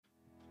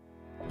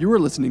You are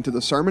listening to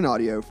the sermon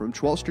audio from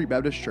 12th Street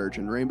Baptist Church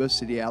in Rainbow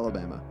City,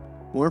 Alabama.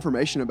 More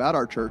information about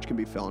our church can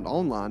be found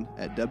online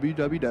at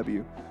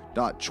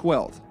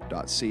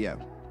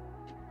www.12th.co.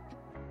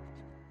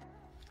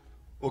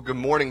 Well, good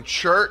morning,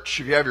 church.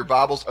 If you have your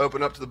Bibles,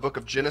 open up to the book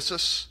of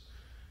Genesis.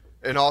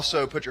 And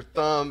also put your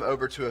thumb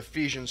over to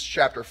Ephesians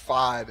chapter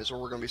 5 is where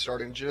we're going to be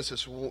starting.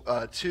 Genesis 2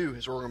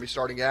 is where we're going to be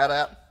starting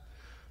at.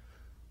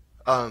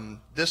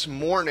 This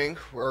morning,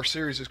 our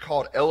series is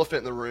called Elephant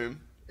in the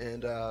Room.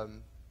 And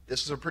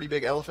this is a pretty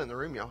big elephant in the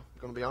room, y'all.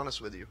 I'm going to be honest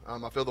with you. I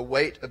feel the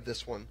weight of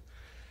this one.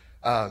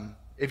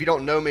 If you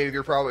don't know me, if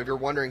you're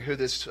wondering who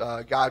this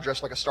guy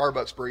dressed like a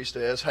Starbucks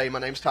barista is, hey, my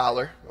name's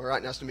Tyler. All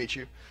right, nice to meet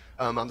you.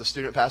 I'm the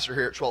student pastor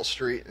here at 12th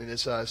Street, and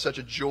it's such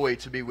a joy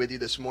to be with you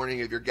this morning.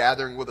 If you're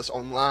gathering with us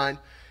online,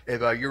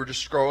 if you were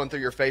just scrolling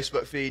through your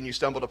Facebook feed and you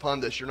stumbled upon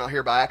this, you're not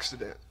here by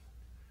accident.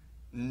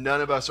 None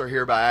of us are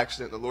here by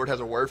accident. The Lord has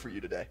a word for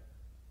you today.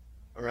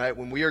 All right,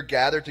 when we are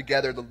gathered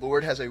together, the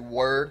Lord has a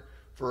word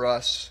for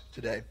us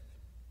today.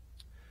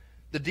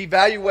 The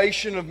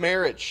devaluation of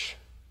marriage.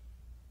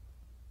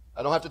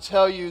 I don't have to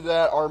tell you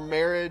that our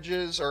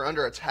marriages are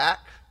under attack.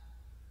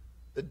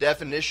 The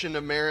definition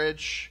of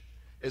marriage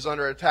is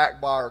under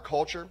attack by our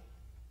culture.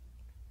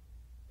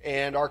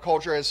 And our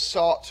culture has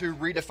sought to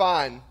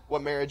redefine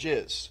what marriage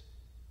is.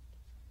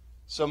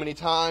 So many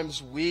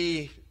times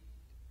we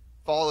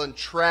fall in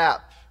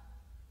trap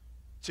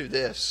to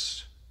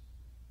this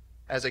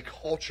as a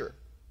culture.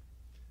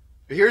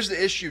 But here's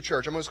the issue,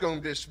 church. I'm just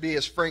going to be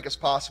as frank as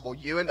possible.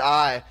 You and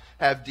I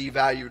have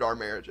devalued our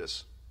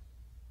marriages.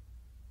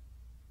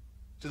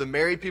 To the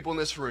married people in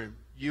this room,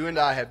 you and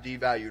I have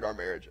devalued our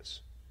marriages.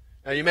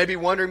 Now you may be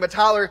wondering, but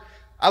Tyler,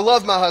 I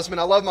love my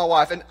husband, I love my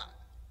wife, and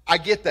I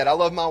get that. I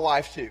love my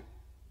wife too.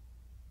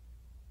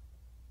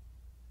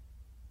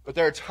 But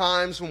there are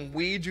times when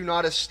we do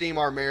not esteem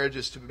our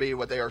marriages to be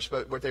what they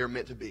are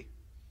meant to be.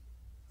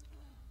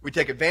 We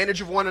take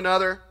advantage of one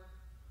another.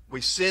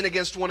 We sin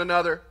against one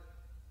another.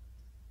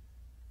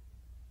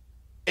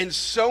 And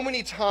so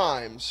many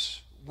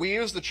times, we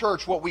as the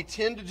church, what we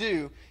tend to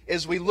do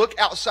is we look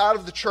outside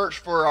of the church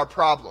for our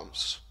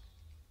problems.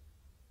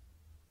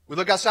 We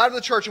look outside of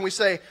the church and we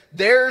say,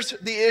 there's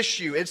the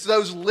issue. It's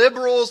those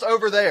liberals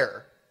over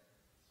there.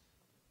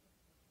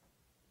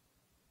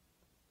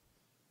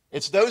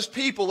 It's those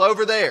people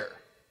over there.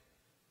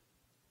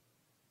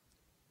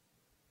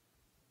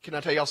 Can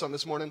I tell y'all something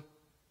this morning?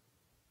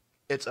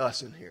 It's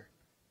us in here.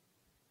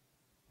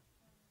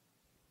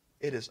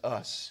 It is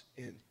us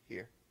in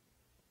here.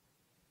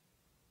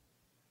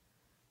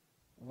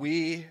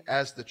 We,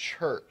 as the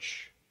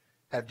church,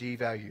 have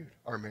devalued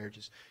our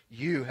marriages.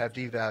 You have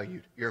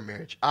devalued your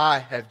marriage. I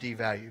have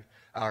devalued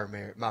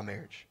my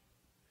marriage.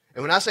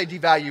 And when I say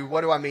devalue,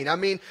 what do I mean? I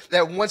mean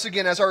that once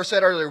again, as I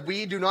said earlier,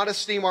 we do not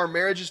esteem our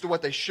marriages to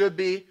what they should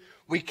be.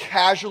 We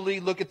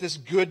casually look at this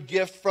good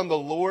gift from the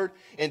Lord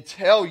and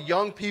tell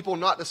young people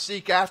not to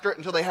seek after it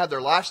until they have their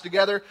lives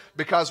together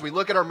because we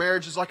look at our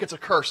marriages like it's a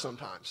curse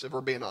sometimes, if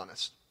we're being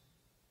honest.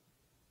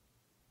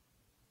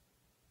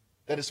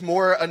 That it's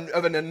more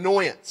of an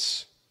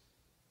annoyance.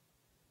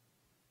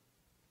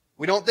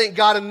 We don't thank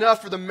God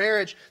enough for the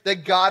marriage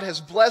that God has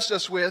blessed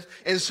us with.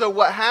 And so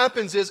what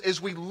happens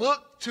is we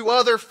look to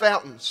other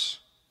fountains.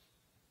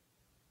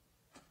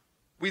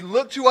 We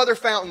look to other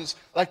fountains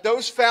like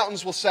those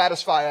fountains will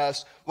satisfy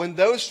us when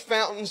those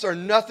fountains are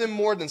nothing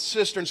more than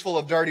cisterns full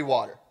of dirty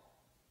water.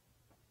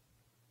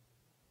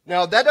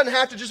 Now, that doesn't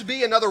have to just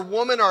be another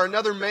woman or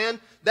another man.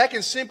 That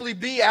can simply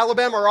be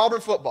Alabama or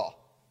Auburn football.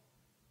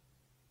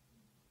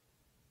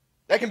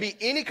 That can be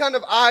any kind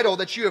of idol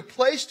that you have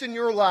placed in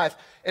your life.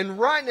 And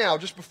right now,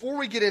 just before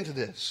we get into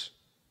this,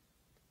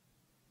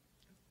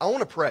 I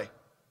want to pray.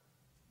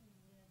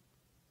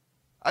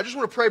 I just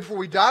want to pray before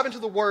we dive into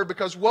the Word,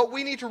 because what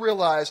we need to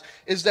realize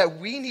is that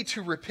we need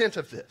to repent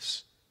of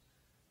this.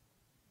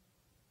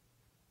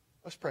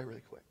 Let's pray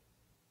really quick.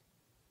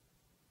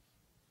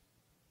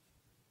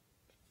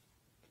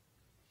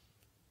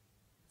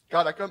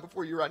 God, I come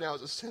before you right now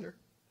as a sinner.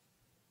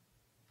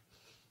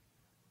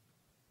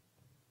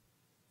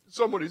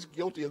 Someone who's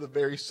guilty of the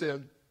very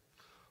sin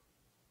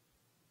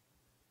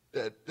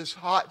that this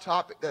hot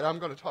topic that I'm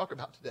going to talk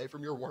about today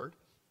from your word.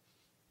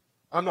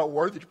 I'm not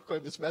worthy to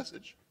proclaim this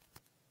message.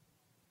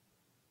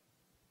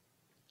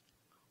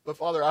 But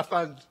Father, I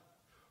find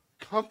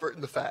comfort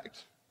in the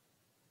fact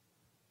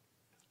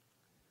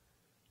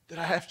that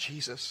I have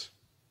Jesus.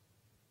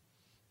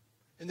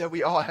 And that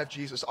we all have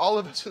Jesus. All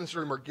of us in this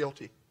room are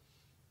guilty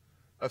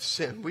of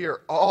sin. We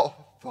are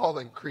all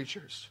fallen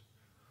creatures.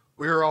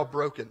 We are all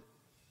broken.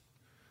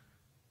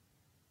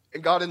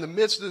 And God, in the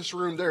midst of this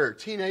room, there are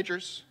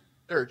teenagers,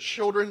 there are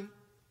children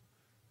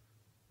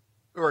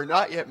who are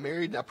not yet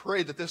married, and I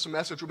pray that this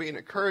message will be an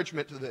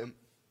encouragement to them.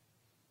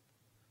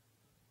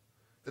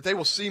 That they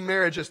will see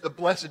marriage as the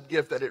blessed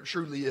gift that it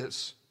truly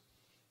is.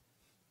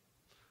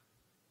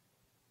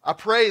 I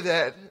pray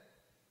that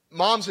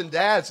moms and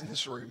dads in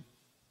this room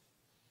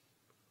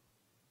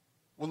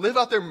will live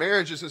out their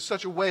marriages in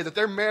such a way that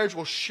their marriage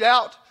will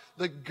shout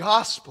the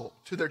gospel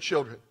to their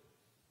children.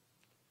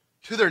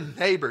 to their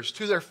neighbors,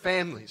 to their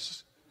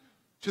families,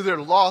 to their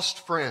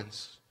lost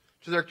friends,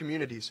 to their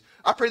communities.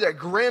 I pray that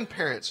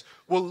grandparents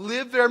will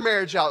live their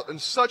marriage out in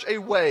such a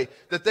way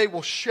that they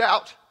will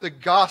shout the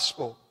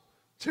gospel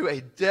to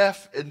a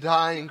deaf and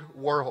dying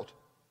world.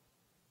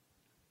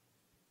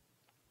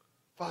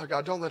 Father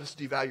God, don't let us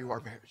devalue our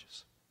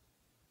marriages.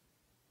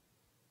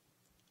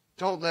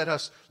 Don't let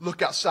us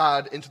look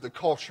outside into the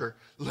culture.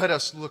 Let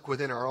us look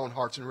within our own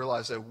hearts and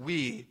realize that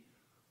we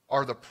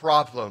are the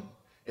problem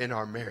in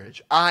our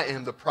marriage. I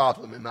am the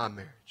problem in my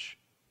marriage.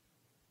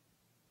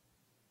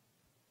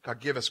 God,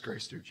 give us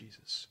grace through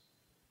Jesus.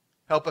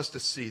 Help us to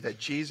see that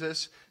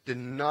Jesus did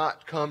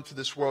not come to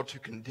this world to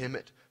condemn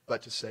it,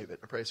 but to save it.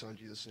 I pray so in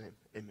Jesus' name.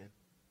 Amen.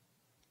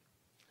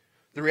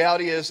 The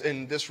reality is,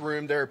 in this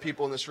room, there are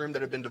people in this room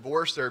that have been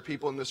divorced. There are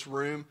people in this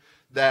room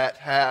that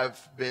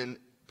have been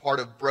part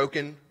of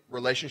broken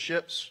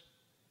relationships.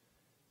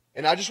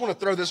 And I just want to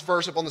throw this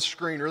verse up on the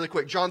screen really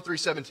quick. John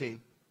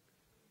 3:17.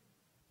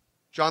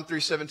 John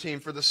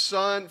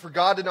 3:17. For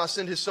God did not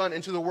send his Son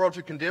into the world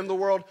to condemn the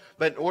world,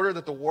 but in order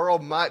that the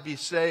world might be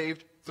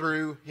saved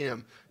through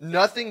him.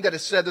 Nothing that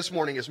is said this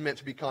morning is meant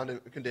to be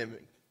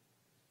condemning.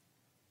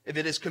 If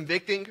it is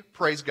convicting,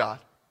 praise God.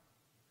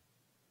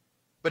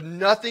 But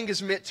nothing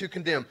is meant to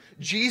condemn.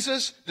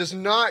 Jesus does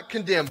not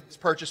condemn his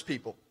purchased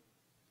people.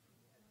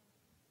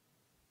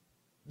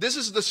 This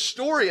is the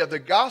story of the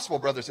gospel,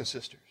 brothers and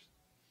sisters.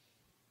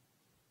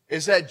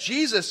 Is that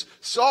Jesus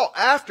sought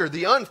after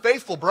the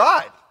unfaithful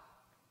bride.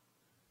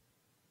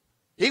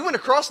 He went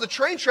across the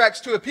train tracks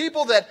to a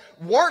people that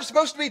weren't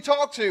supposed to be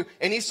talked to,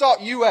 and he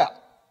sought you out.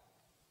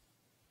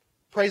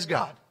 Praise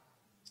God.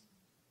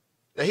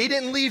 That he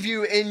didn't leave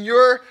you in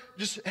your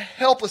just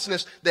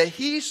helplessness, that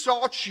he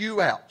sought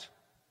you out.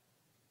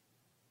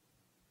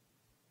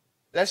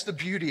 That's the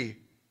beauty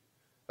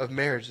of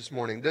marriage this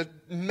morning. The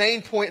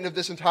main point of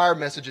this entire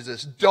message is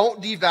this: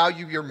 don't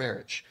devalue your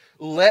marriage.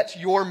 Let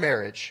your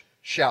marriage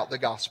shout the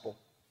gospel.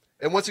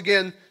 And once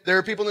again, there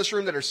are people in this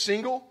room that are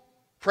single.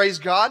 Praise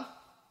God.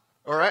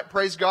 All right,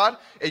 praise God.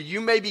 And you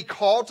may be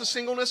called to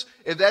singleness.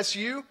 If that's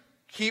you,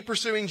 keep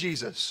pursuing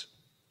Jesus.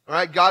 All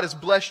right, God has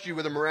blessed you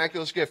with a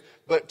miraculous gift.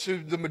 But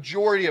to the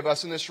majority of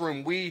us in this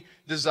room, we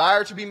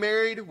desire to be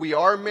married. We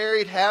are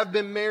married, have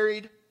been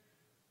married,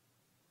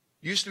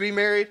 used to be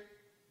married.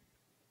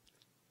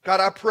 God,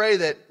 I pray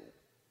that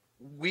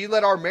we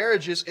let our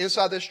marriages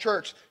inside this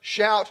church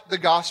shout the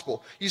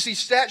gospel. You see,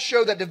 stats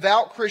show that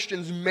devout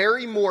Christians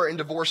marry more and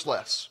divorce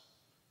less.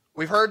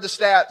 We've heard the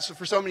stats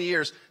for so many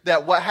years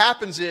that what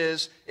happens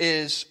is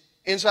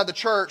inside the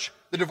church,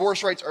 the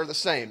divorce rates are the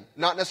same.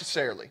 Not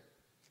necessarily.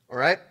 All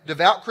right?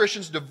 Devout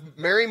Christians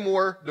marry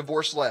more,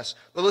 divorce less.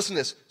 But listen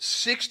to this.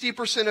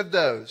 60% of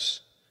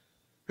those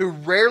who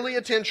rarely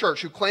attend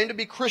church, who claim to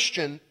be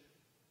Christian,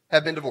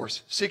 have been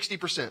divorced.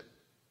 60%.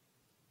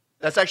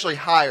 That's actually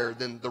higher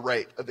than the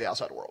rate of the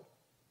outside world.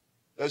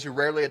 Those who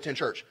rarely attend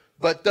church.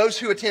 But those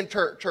who attend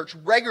church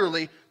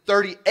regularly,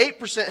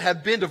 38%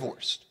 have been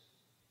divorced.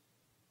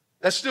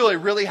 That's still a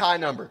really high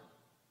number.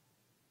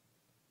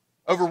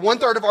 Over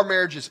 1/3 of our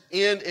marriages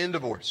end in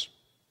divorce.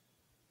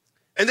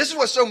 And this is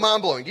what's so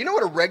mind-blowing. Do you know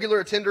what a regular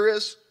attender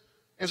is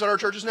inside our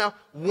churches now?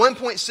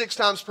 1.6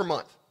 times per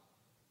month.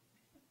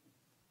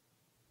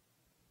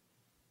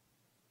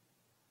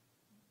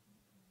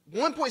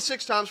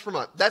 $1.6 times per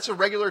month. That's a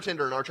regular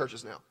attender in our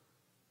churches now,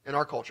 in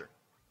our culture.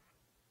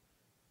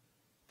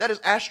 That is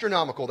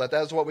astronomical that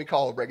is what we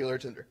call a regular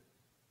attender.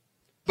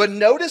 But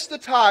notice the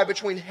tie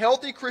between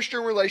healthy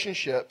Christian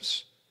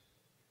relationships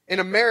in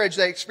a marriage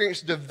that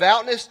experience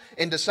devoutness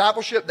and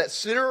discipleship that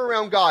center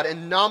around God,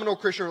 and nominal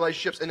Christian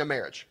relationships in a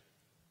marriage.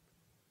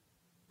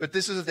 But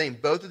this is the thing.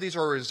 Both of these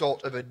are a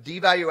result of a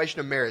devaluation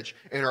of marriage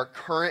in our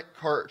current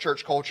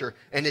church culture,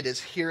 and it is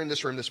here in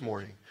this room this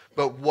morning.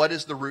 But what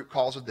is the root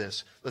cause of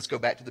this? Let's go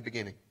back to the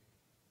beginning.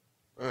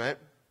 All right?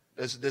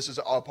 This is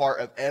a part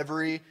of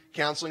every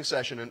counseling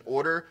session. In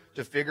order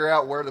to figure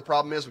out where the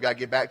problem is, we've got to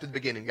get back to the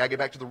beginning. We've got to get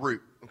back to the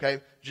root.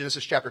 Okay?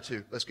 Genesis chapter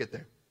 2. Let's get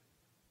there.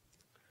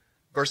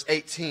 Verse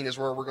 18 is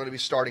where we're going to be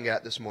starting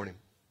at this morning.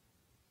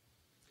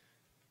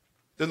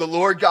 Then the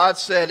Lord God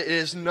said, "It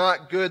is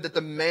not good that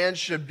the man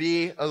should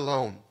be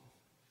alone.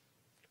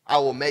 I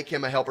will make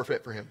him a helper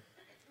fit for him."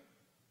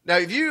 Now,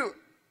 if you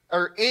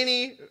are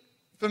any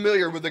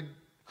familiar with the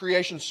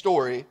creation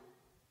story,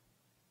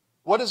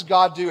 what does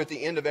God do at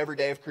the end of every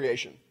day of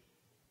creation?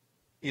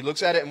 He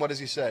looks at it, and what does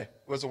he say?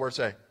 What does the word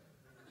say?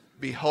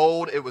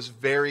 Behold, it was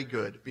very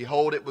good.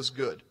 Behold, it was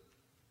good.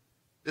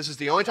 This is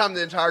the only time in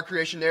the entire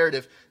creation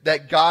narrative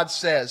that God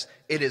says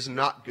it is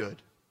not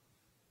good.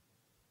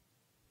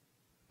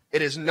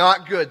 It is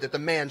not good that the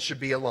man should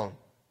be alone.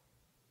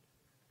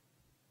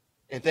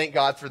 And thank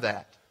God for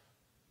that.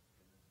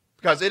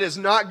 Because it is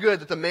not good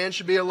that the man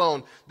should be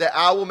alone, that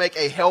I will make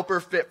a helper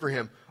fit for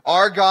him.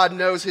 Our God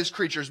knows his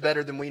creatures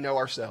better than we know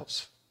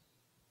ourselves.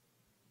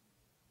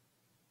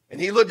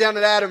 And he looked down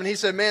at Adam and he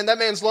said, "Man, that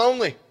man's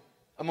lonely.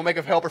 I'm going to make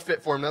a helper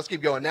fit for him." Now, let's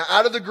keep going. Now,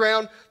 out of the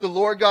ground, the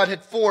Lord God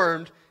had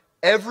formed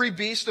every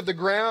beast of the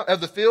ground,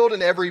 of the field,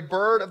 and every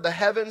bird of the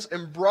heavens,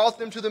 and brought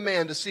them to the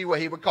man to see what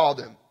he would call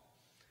them.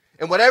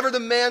 And whatever the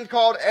man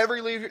called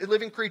every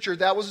living creature,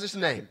 that was his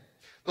name.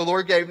 The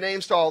Lord gave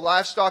names to all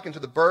livestock and to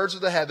the birds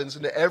of the heavens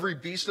and to every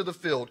beast of the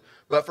field.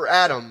 But for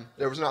Adam,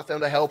 there was not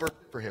found a helper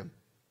for him.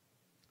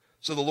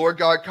 So the Lord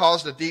God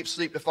caused a deep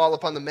sleep to fall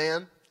upon the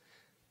man.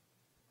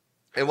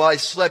 And while he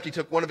slept, he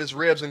took one of his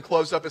ribs and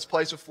closed up its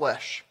place of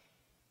flesh.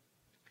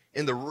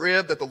 In the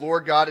rib that the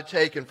Lord God had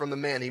taken from the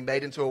man, he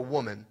made into a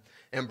woman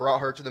and brought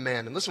her to the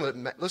man. And listen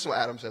what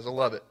Adam says. I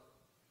love it.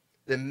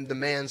 Then the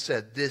man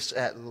said, "This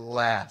at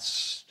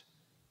last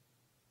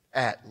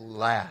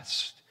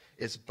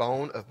is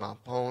bone of my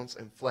bones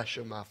and flesh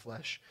of my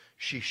flesh.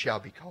 She shall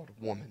be called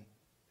woman,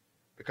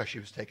 because she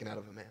was taken out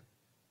of a man.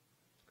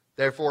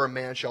 Therefore a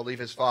man shall leave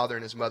his father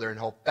and his mother and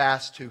hold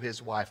fast to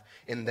his wife,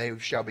 and they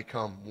shall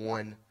become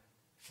one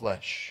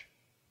flesh."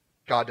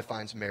 God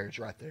defines marriage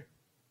right there.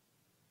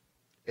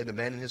 And the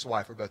man and his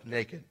wife are both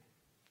naked,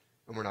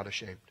 and we're not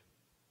ashamed.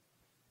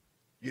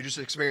 You just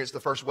experienced the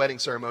first wedding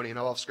ceremony in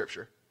all of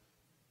Scripture.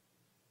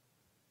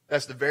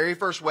 That's the very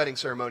first wedding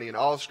ceremony in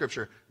all of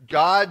Scripture.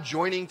 God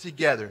joining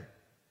together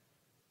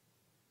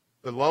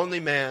the lonely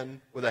man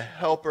with a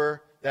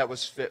helper that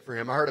was fit for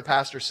him. I heard a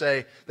pastor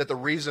say that the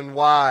reason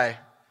why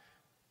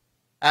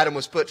Adam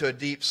was put to a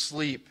deep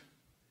sleep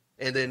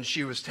and then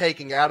she was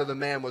taken out of the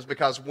man was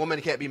because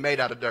woman can't be made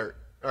out of dirt.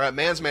 All right,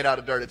 man's made out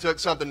of dirt. It took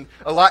something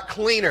a lot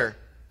cleaner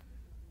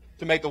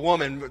to make the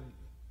woman.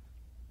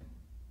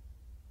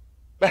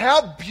 But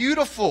how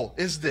beautiful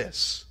is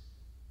this?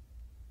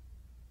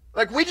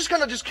 Like, we just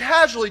kind of just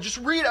casually just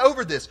read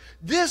over this.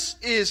 This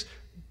is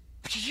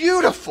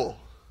beautiful.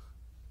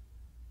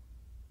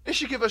 It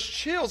should give us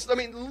chills. I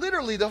mean,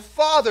 literally, the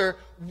Father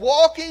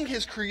walking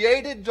His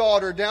created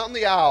daughter down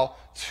the aisle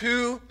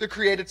to the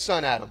created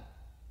son, Adam.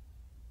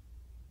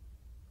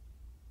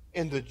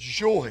 And the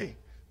joy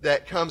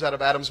that comes out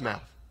of Adam's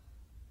mouth.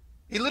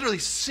 He literally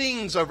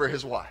sings over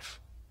his wife.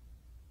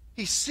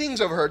 He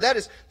sings over her. That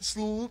is,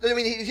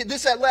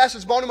 this at last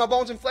is bone of my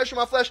bones and flesh of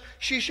my flesh.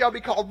 She shall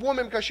be called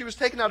woman because she was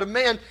taken out of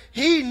man.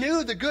 He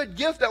knew the good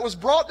gift that was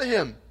brought to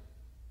him.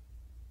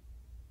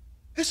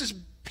 This is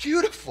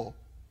beautiful.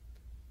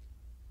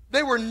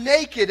 They were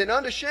naked and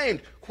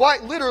unashamed.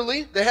 Quite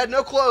literally, they had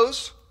no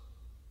clothes.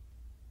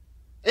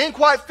 And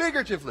quite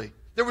figuratively,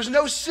 there was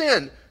no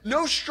sin,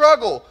 no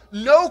struggle,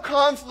 no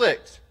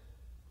conflict.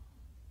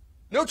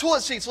 No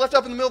toilet seats left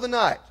up in the middle of the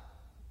night.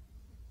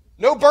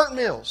 No burnt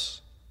meals.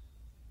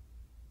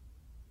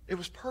 It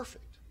was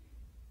perfect.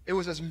 It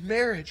was as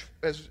marriage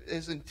as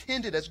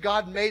intended, as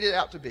God made it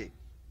out to be.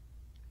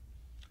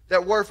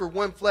 That word for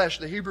one flesh,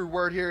 the Hebrew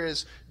word here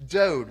is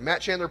dode.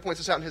 Matt Chandler points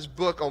this out in his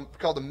book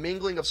called The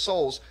Mingling of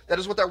Souls. That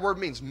is what that word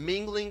means,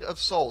 mingling of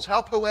souls.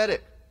 How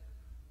poetic.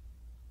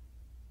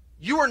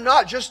 You are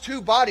not just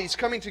two bodies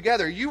coming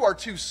together. You are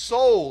two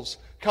souls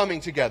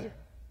coming together.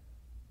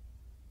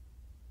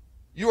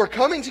 You are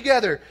coming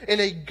together in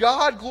a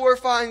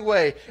God-glorifying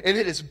way, and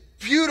it is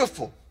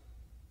beautiful.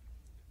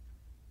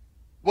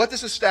 What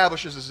this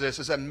establishes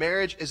is that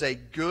marriage is a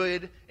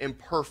good and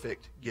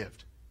perfect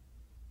gift.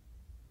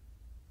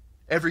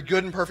 Every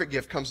good and perfect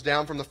gift comes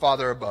down from the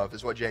Father above,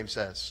 is what James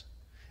says.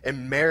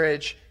 And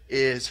marriage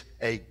is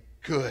a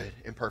good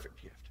and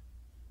perfect gift.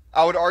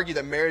 I would argue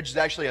that marriage is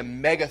actually a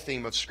mega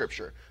theme of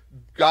Scripture.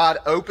 God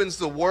opens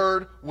the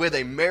Word with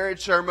a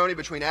marriage ceremony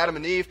between Adam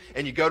and Eve,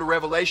 and you go to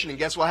Revelation, and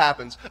guess what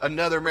happens?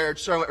 Another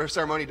marriage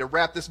ceremony to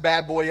wrap this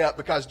bad boy up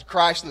because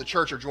Christ and the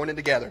church are joining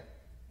together.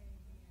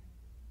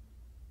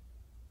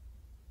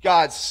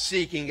 God's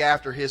seeking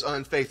after His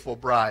unfaithful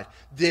bride.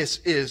 This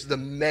is the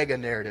mega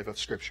narrative of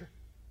Scripture.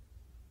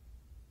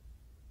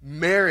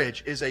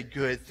 Marriage is a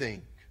good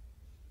thing.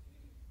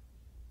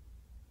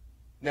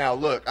 Now,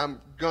 look,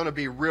 I'm going to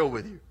be real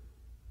with you.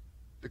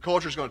 The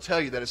culture is going to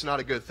tell you that it's not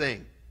a good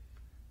thing.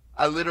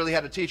 I literally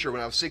had a teacher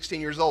when I was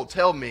 16 years old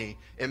tell me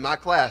in my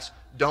class,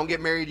 "Don't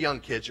get married young,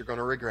 kids. You're going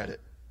to regret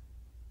it."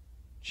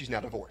 She's now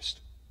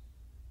divorced.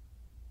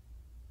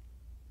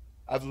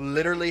 I've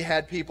literally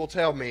had people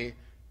tell me,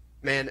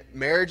 "Man,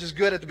 marriage is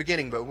good at the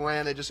beginning, but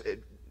man, and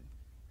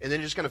then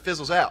it just kind of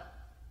fizzles out."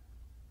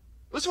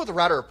 Listen to what the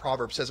writer of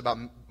Proverbs says about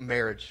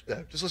marriage,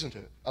 though. Just listen to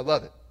it. I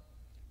love it.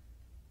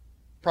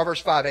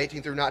 Proverbs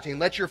 5:18 through 19.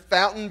 "Let your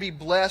fountain be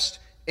blessed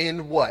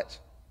in what?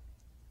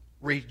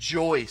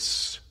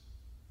 Rejoice.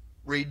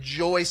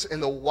 Rejoice in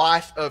the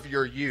wife of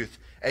your youth,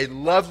 a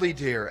lovely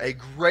deer, a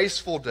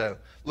graceful doe.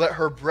 Let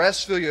her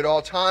breast fill you at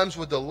all times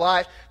with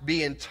delight.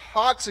 Be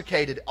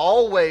intoxicated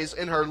always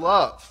in her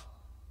love."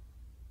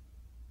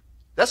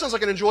 That sounds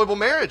like an enjoyable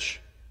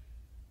marriage.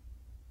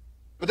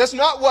 But that's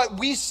not what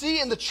we see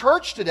in the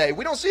church today.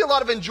 We don't see a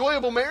lot of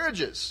enjoyable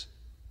marriages.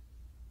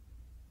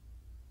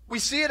 We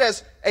see it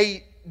as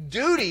a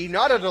duty,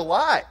 not a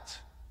delight.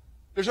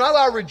 There's not a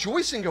lot of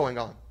rejoicing going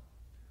on.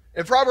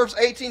 In Proverbs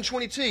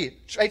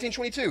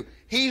 18:22,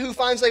 "He who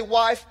finds a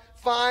wife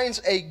finds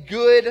a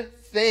good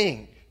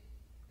thing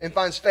and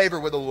finds favor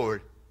with the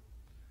Lord."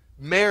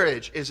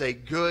 Marriage is a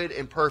good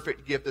and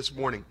perfect gift this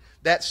morning.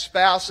 That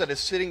spouse that is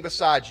sitting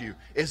beside you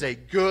is a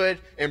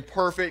good and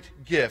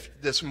perfect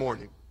gift this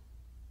morning.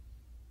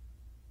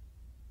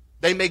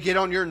 They may get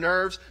on your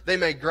nerves. They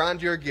may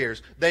grind your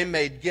gears. They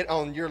may get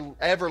on your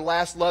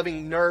everlast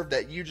loving nerve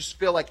that you just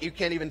feel like you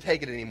can't even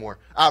take it anymore.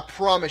 I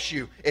promise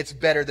you, it's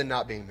better than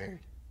not being married.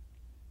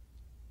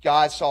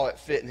 God saw it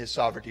fit in His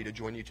sovereignty to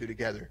join you two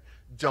together.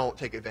 Don't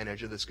take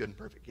advantage of this good and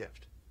perfect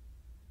gift.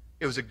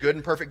 It was a good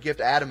and perfect gift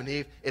to Adam and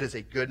Eve. It is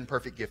a good and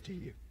perfect gift to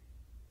you.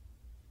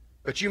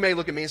 But you may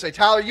look at me and say,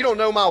 Tyler, you don't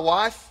know my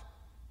wife.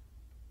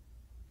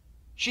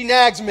 She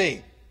nags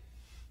me.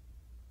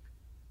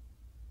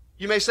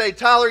 You may say,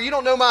 Tyler, you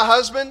don't know my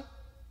husband.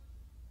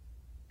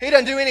 He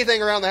doesn't do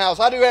anything around the house.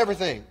 I do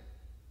everything.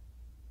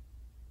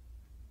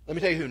 Let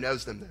me tell you who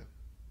knows them, though.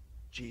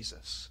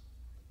 Jesus.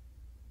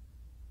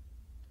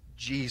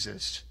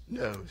 Jesus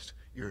knows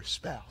your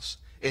spouse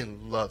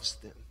and loves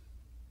them.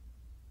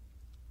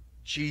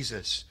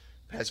 Jesus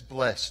has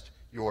blessed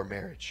your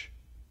marriage,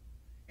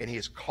 and He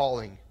is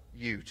calling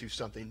you to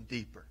something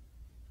deeper.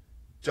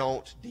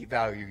 Don't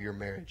devalue your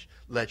marriage.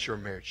 Let your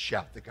marriage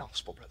shout the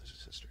gospel, brothers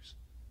and sisters.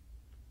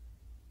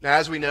 Now,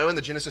 as we know in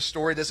the Genesis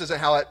story, this isn't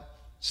how it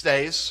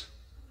stays.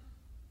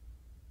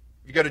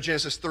 If you go to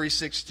Genesis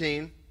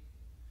 3:16,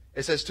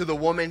 it says, to the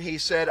woman He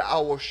said, I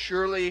will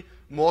surely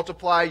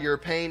multiply your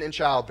pain in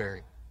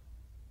childbearing.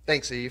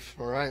 Thanks, Eve,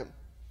 all right?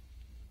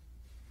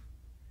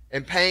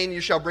 In pain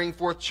you shall bring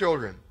forth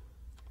children.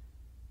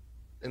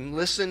 And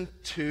listen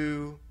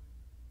to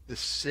the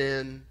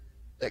sin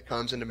that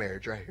comes into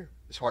marriage right here.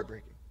 It's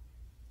heartbreaking.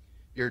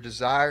 Your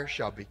desire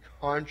shall be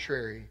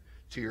contrary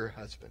to your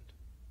husband,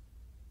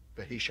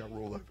 but he shall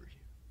rule over you.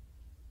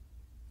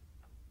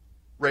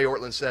 Ray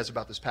Ortlund says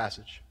about this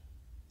passage,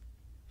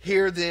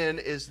 here then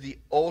is the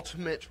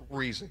ultimate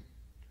reason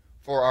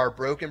for our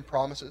broken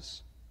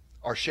promises,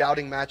 our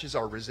shouting matches,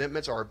 our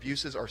resentments, our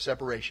abuses, our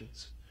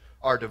separations,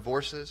 our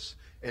divorces,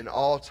 and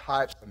all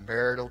types of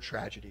marital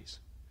tragedies.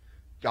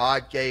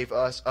 God gave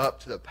us up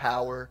to the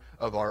power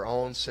of our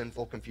own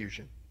sinful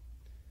confusion.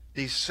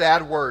 These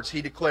sad words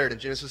He declared in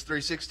Genesis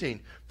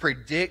 3:16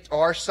 predict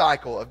our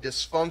cycle of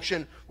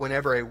dysfunction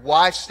whenever a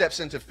wife steps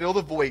in to fill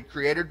the void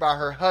created by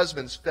her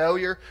husband's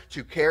failure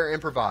to care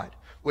and provide.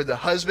 With the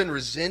husband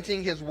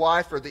resenting his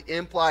wife for the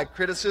implied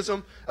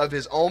criticism of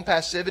his own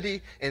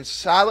passivity and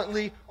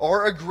silently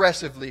or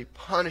aggressively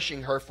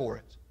punishing her for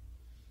it.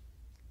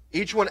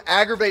 Each one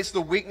aggravates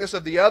the weakness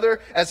of the other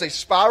as they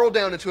spiral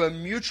down into a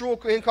mutual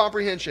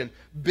incomprehension,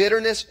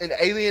 bitterness, and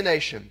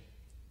alienation.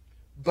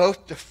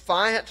 Both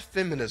defiant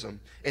feminism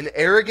and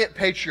arrogant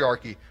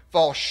patriarchy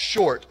fall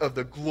short of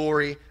the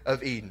glory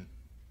of Eden.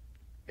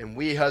 And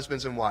we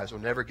husbands and wives will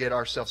never get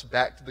ourselves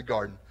back to the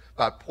garden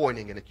by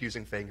pointing an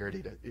accusing finger at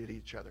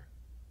each other.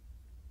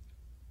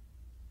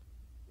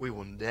 We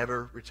will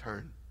never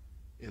return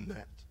in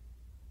that.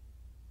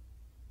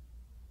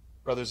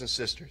 Brothers and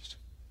sisters,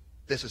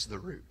 this is the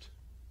root.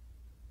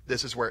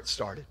 This is where it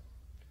started.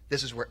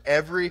 This is where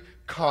every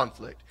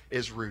conflict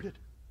is rooted.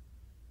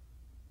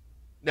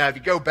 Now, if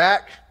you go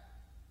back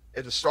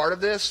at the start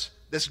of this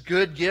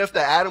good gift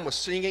that Adam was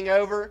singing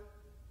over,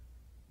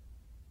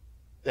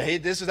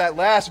 this is that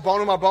last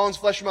bone of my bones,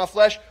 flesh of my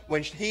flesh.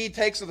 When he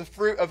takes the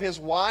fruit of his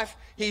wife,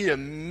 he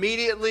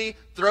immediately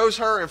throws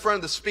her in front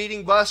of the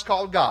speeding bus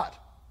called God.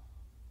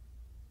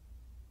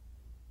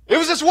 It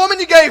was this woman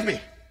you gave me.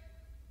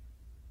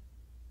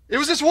 It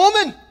was this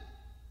woman.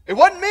 It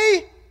wasn't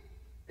me.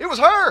 It was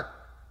her.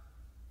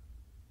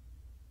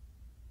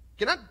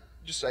 Can I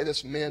just say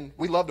this, men?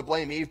 We love to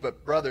blame Eve,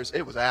 but brothers,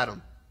 it was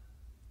Adam.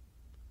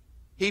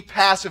 He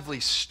passively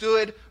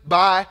stood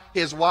by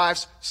his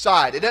wife's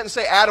side. It doesn't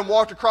say Adam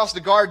walked across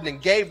the garden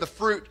and gave the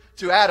fruit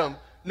to Adam.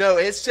 No,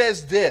 it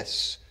says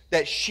this,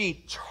 that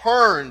she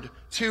turned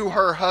to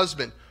her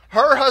husband.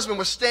 Her husband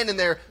was standing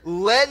there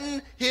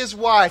letting his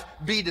wife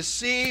be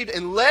deceived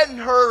and letting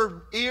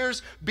her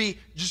ears be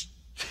just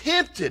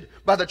tempted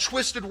by the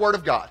twisted word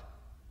of God.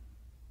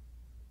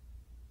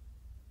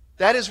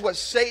 That is what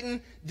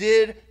Satan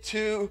did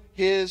to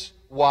his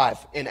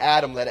wife, and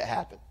Adam let it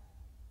happen.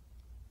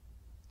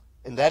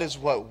 And that is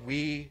what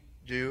we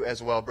do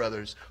as well,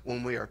 brothers,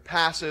 when we are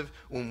passive,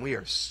 when we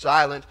are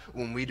silent,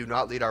 when we do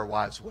not lead our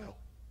wives well.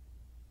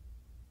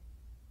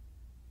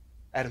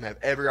 Adam had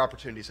every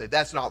opportunity to say,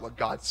 that's not what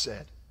God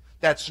said.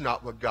 That's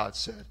not what God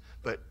said.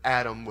 But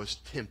Adam was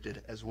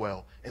tempted as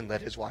well and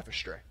led his wife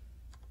astray.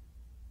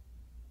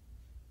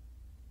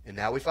 And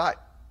now we fight.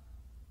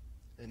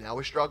 And now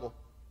we struggle.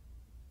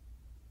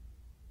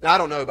 Now, I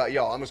don't know about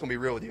y'all. I'm just going to be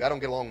real with you. I don't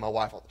get along with my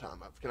wife all the time.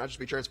 Can I just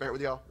be transparent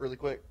with y'all really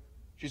quick?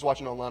 She's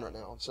watching online right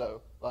now.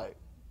 So,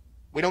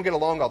 we don't get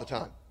along all the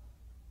time.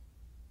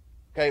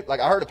 Okay,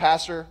 I heard a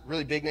pastor,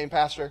 really big name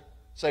pastor,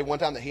 say one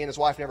time that he and his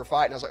wife never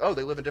fight. And I was like, oh,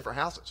 they live in different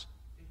houses.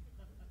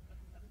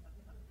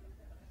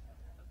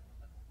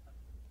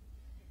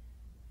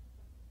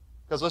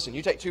 Because listen,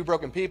 you take two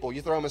broken people,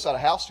 you throw them inside a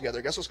house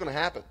together, guess what's going to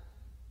happen?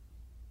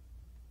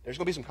 There's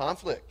going to be some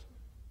conflict.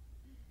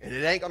 And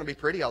it ain't going to be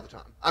pretty all the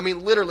time. I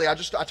mean, literally, I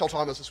told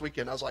Thomas this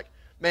weekend, I was like,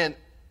 man,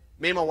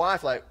 me and my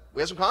wife,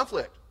 we had some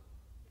conflict.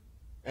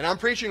 And I'm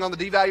preaching on the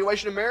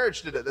devaluation of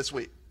marriage this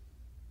week.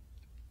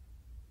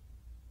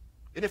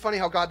 Isn't it funny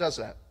how God does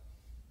that?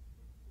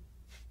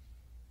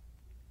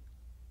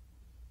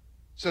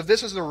 So if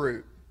this is the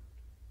root,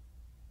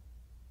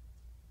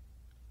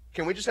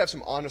 can we just have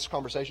some honest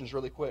conversations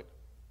really quick?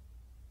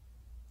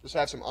 Just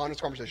have some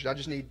honest conversations. I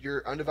just need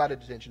your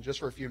undivided attention just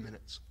for a few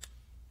minutes.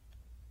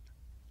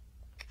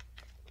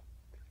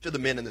 To the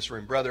men in this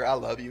room, brother, I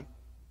love you.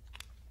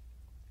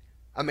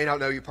 I may not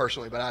know you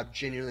personally, but I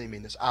genuinely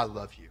mean this. I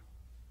love you.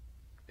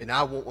 And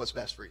I want what's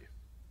best for you.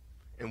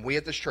 And we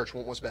at this church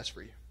want what's best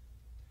for you.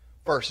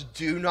 First,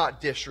 do not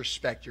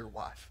disrespect your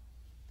wife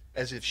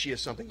as if she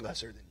is something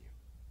lesser than you.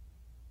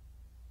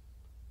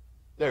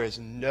 There is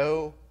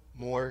no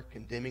more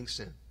condemning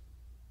sin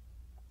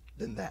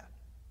than that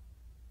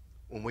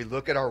when we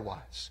look at our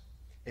wives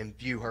and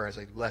view her as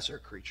a lesser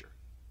creature.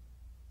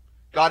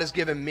 God has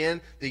given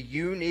men the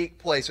unique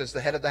place as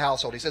the head of the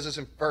household. He says this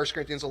in 1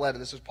 Corinthians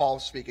 11. This is Paul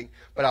speaking.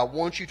 But I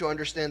want you to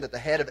understand that the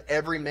head of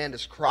every man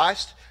is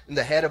Christ, and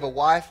the head of a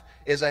wife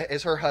is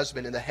her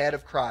husband, and the head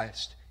of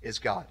Christ is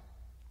God.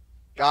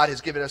 God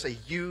has given us a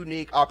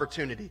unique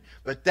opportunity.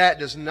 But that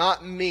does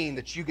not mean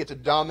that you get to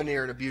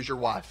domineer and abuse your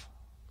wife.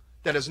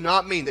 That does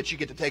not mean that you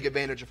get to take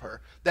advantage of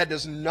her. That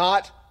does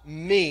not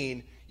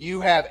mean you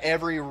have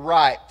every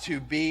right to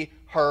be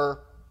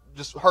her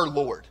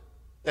Lord.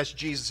 That's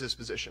Jesus'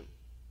 position.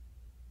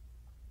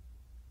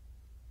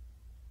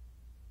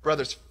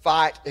 Brothers,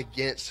 fight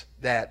against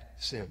that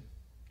sin.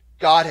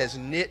 God has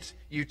knit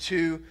you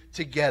two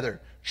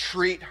together.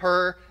 Treat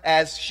her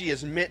as she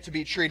is meant to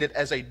be treated,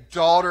 as a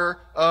daughter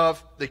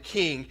of the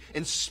King,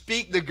 and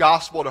speak the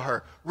gospel to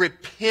her.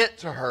 Repent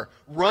to her.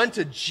 Run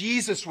to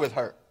Jesus with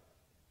her.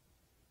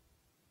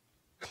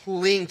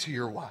 Cling to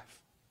your wife.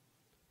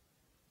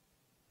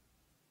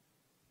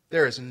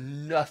 There is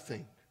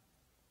nothing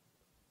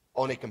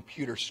on a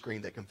computer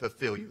screen that can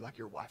fulfill you like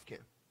your wife can.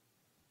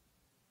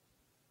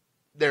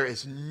 There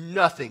is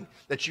nothing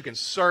that you can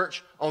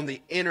search on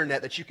the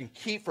internet that you can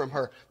keep from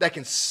her that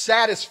can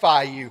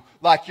satisfy you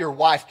like your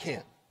wife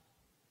can.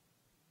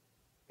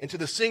 And to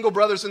the single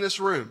brothers in this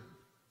room,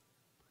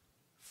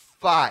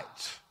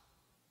 fight.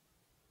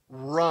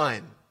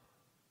 Run.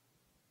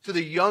 To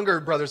the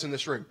younger brothers in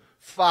this room,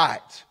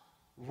 fight.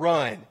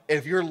 Run.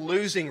 If you're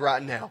losing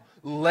right now,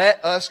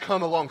 let us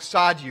come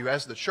alongside you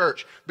as the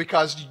church,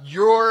 because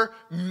your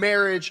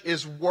marriage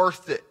is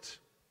worth it.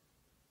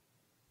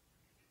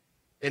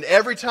 And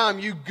every time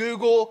you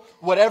Google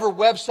whatever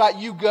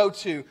website you go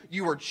to,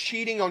 you are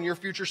cheating on your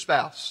future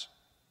spouse.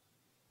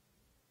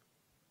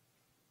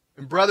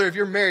 And brother, if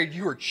you're married,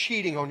 you are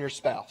cheating on your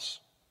spouse.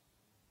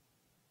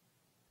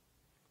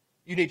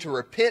 You need to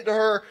repent to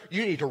her,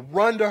 you need to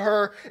run to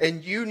her,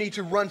 and you need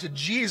to run to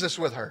Jesus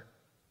with her.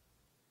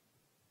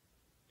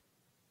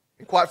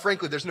 And quite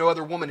frankly, there's no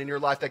other woman in your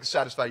life that can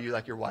satisfy you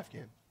like your wife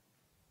can.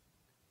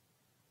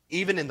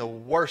 Even in the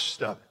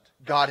worst of it,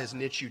 God has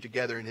knit you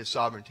together in His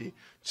sovereignty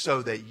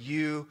so that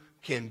you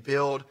can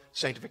build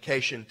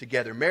sanctification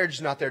together. Marriage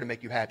is not there to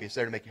make you happy. It's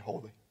there to make you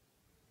holy.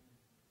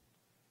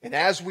 And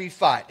as we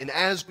fight, and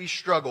as we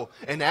struggle,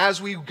 and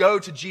as we go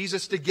to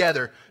Jesus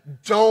together,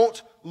 don't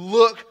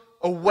look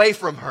away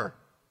from her.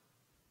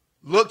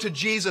 Look to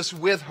Jesus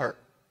with her.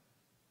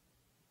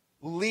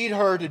 Lead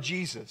her to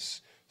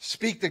Jesus.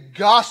 Speak the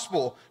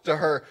gospel to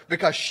her,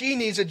 because she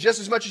needs it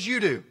just as much as you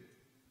do.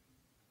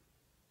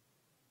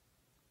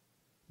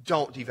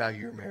 Don't devalue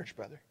your marriage,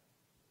 brother.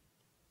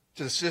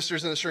 To the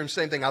sisters in this room,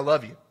 same thing. I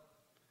love you.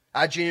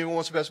 I genuinely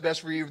want what's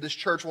best for you. This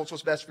church wants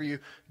what's best for you.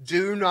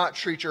 Do not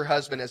treat your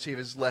husband as if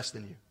he is less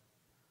than you.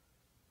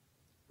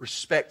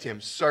 Respect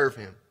him. Serve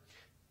him.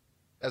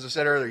 As I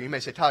said earlier, you may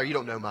say, Tyler, you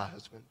don't know my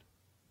husband.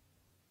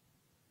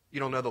 You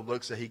don't know the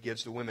looks that he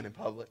gives to women in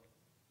public.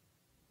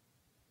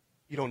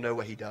 You don't know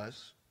what he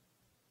does.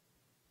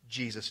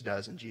 Jesus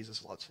does, and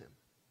Jesus loves him.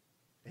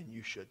 And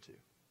you should too.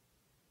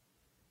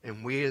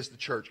 And we as the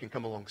church can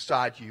come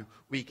alongside you.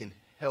 We can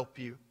help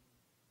you.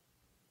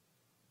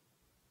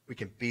 We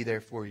can be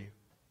there for you.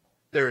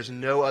 There is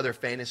no other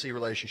fantasy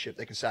relationship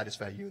that can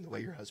satisfy you in the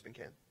way your husband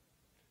can.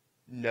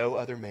 No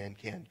other man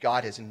can.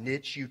 God has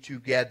knit you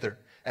together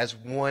as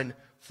one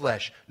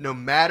flesh. No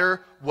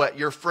matter what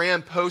your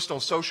friend posts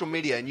on social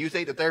media and you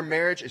think that their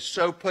marriage is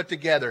so put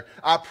together,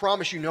 I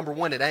promise you, number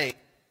one, it ain't.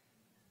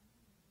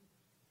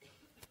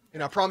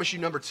 And I promise you,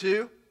 number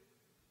two,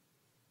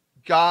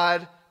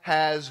 God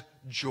has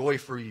joy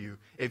for you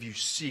if you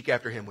seek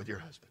after Him with your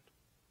husband.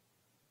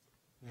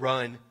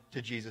 Run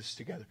to Jesus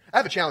together. I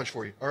have a challenge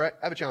for you, all right?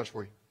 I have a challenge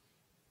for you.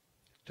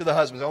 To the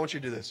husbands, I want you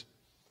to do this.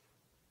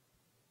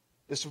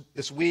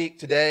 This week,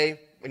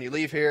 today, when you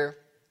leave here,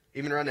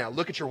 even right now,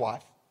 look at your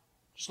wife.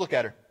 Just look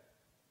at her.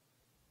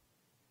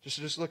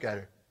 Just look at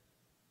her.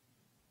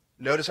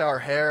 Notice how her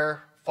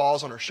hair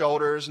falls on her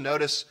shoulders.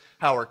 Notice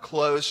how her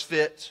clothes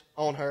fit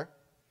on her.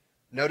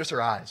 Notice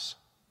her eyes.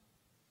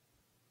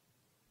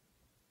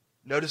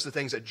 Notice the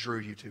things that drew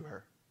you to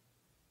her.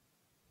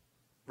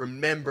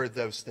 Remember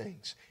those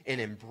things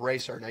and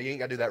embrace her. Now, you ain't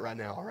got to do that right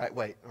now, all right?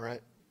 Wait, all right?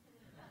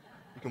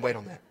 You can wait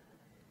on that.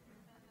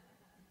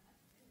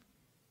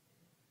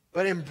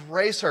 But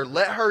embrace her.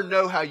 Let her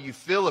know how you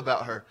feel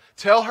about her.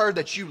 Tell her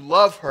that you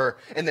love her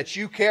and that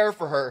you care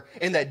for her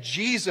and that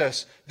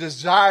Jesus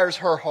desires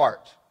her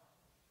heart.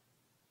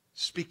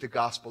 speak the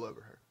gospel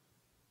over her.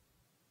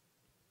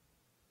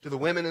 To the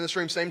women in this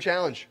room, same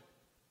challenge.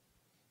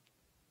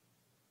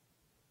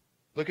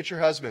 Look at your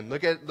husband.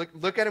 Look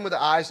at him with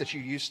the eyes that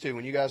you used to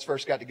when you guys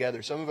first got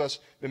together. Some of us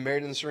have been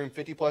married in this room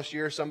 50 plus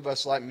years. Some of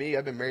us, like me,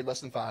 I've been married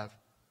less than 5.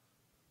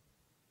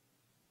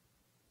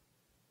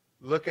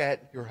 Look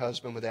at your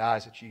husband with the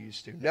eyes that you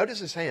used to. Notice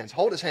his hands.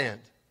 Hold his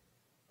hand.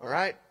 All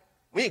right?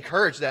 We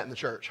encourage that in the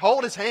church.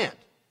 Hold his hand.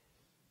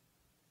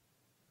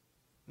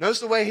 Notice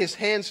the way his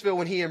hands feel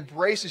when he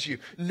embraces you.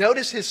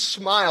 Notice his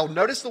smile.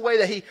 Notice the way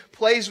that he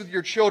plays with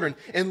your children.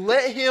 And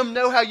let him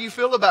know how you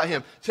feel about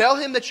him. Tell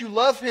him that you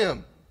love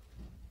him.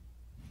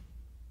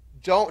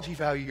 Don't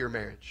devalue your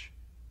marriage.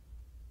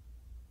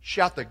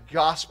 Shout the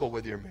gospel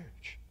with your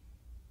marriage.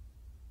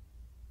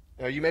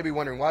 Now, you may be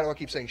wondering, why do I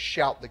keep saying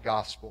shout the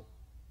gospel?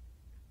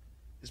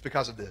 It's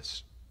because of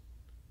this.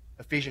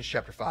 Ephesians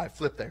chapter 5.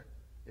 Flip there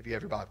if you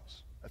have your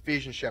Bibles.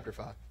 Ephesians chapter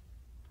 5.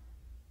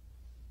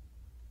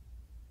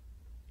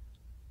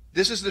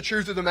 This is the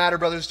truth of the matter,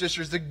 brothers and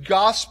sisters. The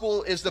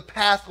gospel is the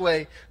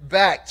pathway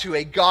back to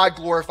a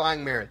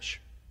God-glorifying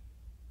marriage.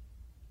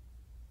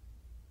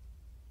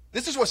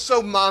 This is what's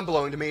so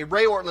mind-blowing to me.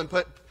 Ray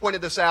Ortlund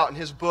pointed this out in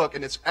his book,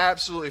 and it's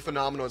absolutely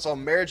phenomenal. It's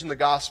on Marriage and the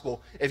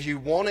Gospel. If you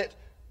want it,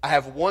 I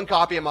have one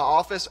copy in my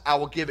office. I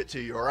will give it to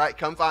you, all right?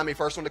 Come find me.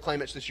 First one to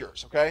claim it's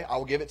yours, okay? I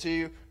will give it to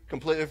you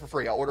completely for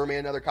free. I'll order me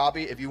another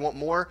copy. If you want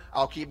more,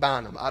 I'll keep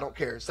buying them. I don't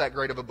care. It's that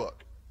great of a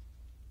book.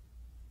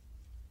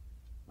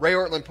 Ray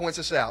Ortlund points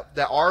this out,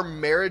 that our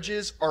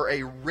marriages are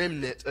a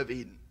remnant of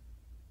Eden.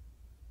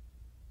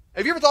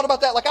 Have you ever thought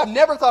about that? Like, I've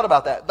never thought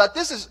about that. But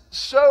this is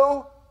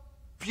so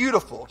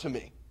beautiful to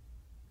me.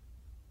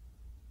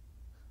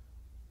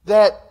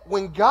 That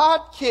when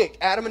God kicked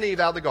Adam and Eve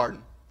out of the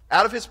garden,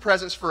 out of his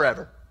presence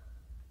forever,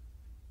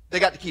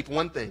 they got to keep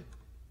one thing,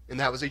 and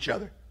that was each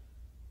other.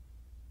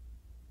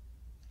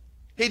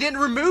 He didn't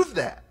remove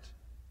that.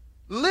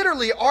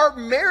 Literally, our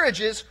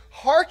marriages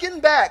hearken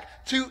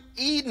back to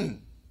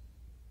Eden.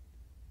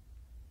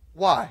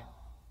 Why?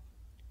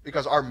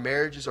 Because our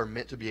marriages are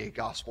meant to be a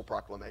gospel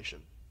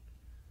proclamation.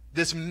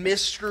 This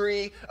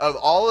mystery of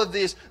all of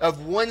this,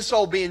 of one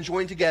soul being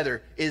joined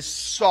together, is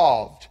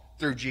solved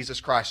through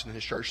Jesus Christ and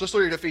His church. Let's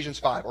look at Ephesians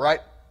 5, all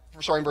right?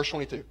 Starting in verse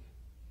 22.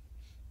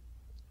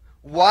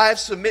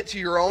 Wives, submit to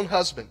your own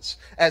husbands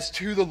as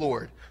to the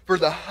Lord. For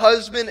the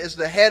husband is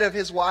the head of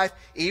his wife,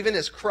 even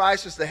as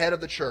Christ is the head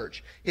of the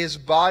church, his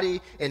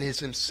body, and is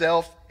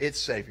himself its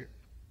Savior.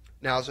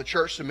 Now, as the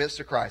church submits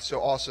to Christ,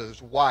 so also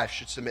his wives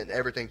should submit in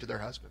everything to their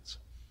husbands.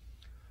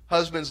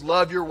 Husbands,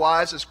 love your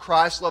wives as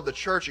Christ loved the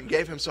church and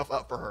gave himself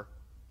up for her,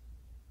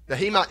 that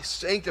he might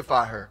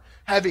sanctify her,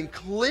 having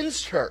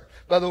cleansed her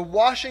by the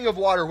washing of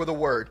water with a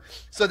word,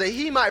 so that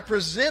he might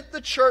present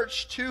the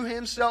church to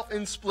himself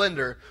in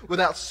splendor,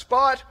 without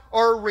spot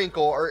or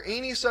wrinkle or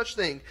any such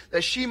thing,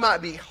 that she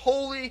might be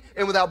holy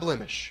and without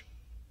blemish.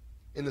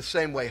 In the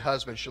same way,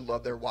 husbands should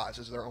love their wives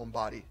as their own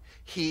body.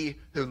 He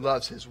who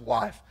loves his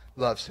wife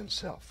loves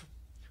himself.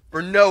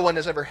 For no one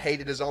has ever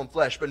hated his own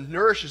flesh, but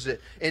nourishes it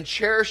and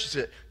cherishes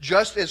it,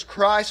 just as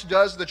Christ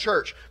does the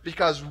church,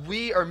 because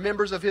we are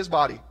members of his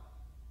body.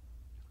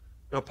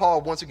 Now,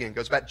 Paul, once again,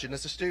 goes back to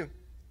Genesis 2.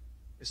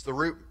 It's the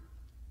root.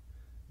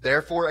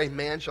 Therefore, a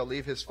man shall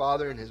leave his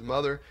father and his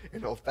mother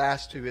and hold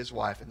fast to his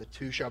wife, and the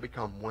two shall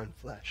become one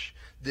flesh.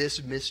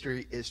 This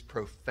mystery is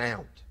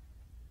profound.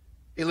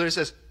 He literally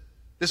says,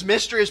 this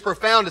mystery is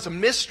profound. It's a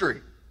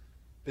mystery.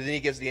 But then he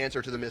gives the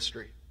answer to the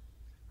mystery.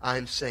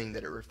 I'm saying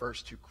that it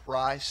refers to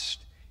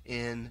Christ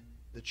in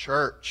the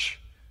church.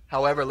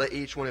 However, let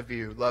each one of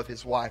you love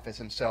his wife as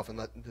himself, and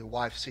let the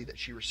wife see that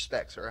she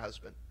respects her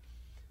husband.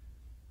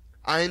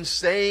 I am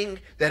saying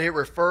that it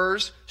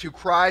refers to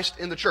Christ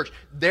in the church.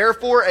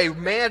 Therefore, a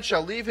man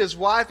shall leave his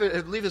wife,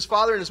 leave his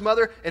father and his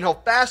mother, and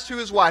hold fast to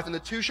his wife, and the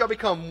two shall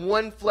become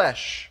one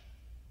flesh.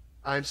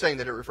 I am saying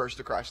that it refers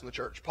to Christ in the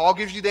church. Paul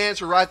gives you the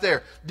answer right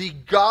there. The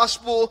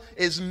gospel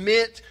is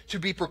meant to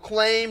be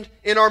proclaimed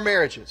in our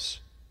marriages.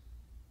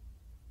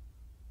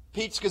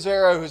 Pete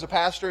Scazzaro, who's a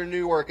pastor in New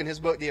York, in his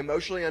book, The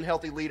Emotionally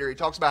Unhealthy Leader, he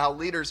talks about how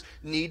leaders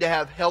need to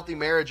have healthy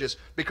marriages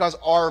because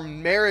our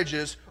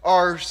marriages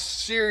are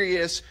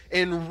serious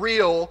and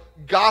real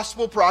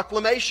gospel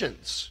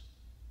proclamations.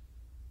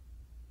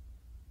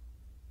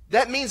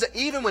 That means that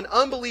even when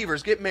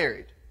unbelievers get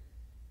married,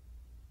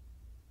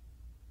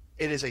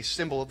 it is a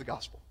symbol of the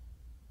gospel.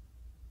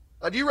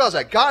 Do you realize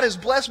that? God has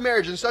blessed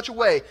marriage in such a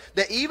way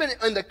that even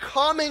in the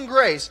common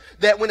grace,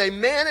 that when a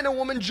man and a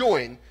woman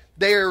join,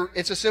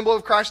 it's a symbol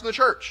of Christ in the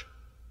church.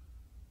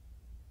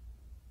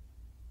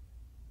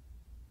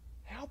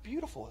 How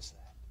beautiful is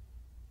that?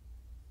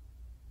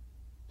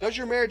 Does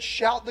your marriage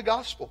shout the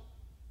gospel?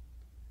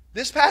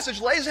 This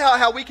passage lays out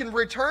how we can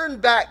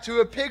return back to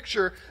a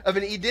picture of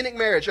an Edenic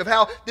marriage, of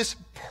how this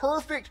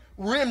perfect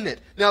remnant.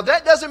 Now,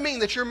 that doesn't mean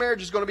that your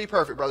marriage is going to be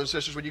perfect, brothers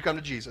and sisters, when you come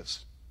to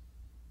Jesus.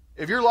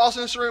 If you're lost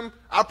in this room,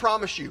 I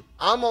promise you,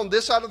 I'm on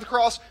this side of the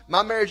cross,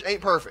 my marriage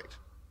ain't perfect.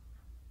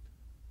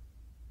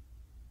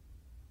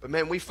 But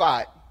man, we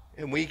fight,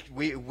 and we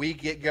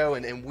get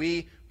going, and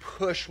we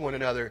push one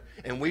another,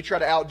 and we try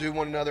to outdo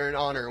one another in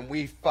honor, and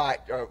we fight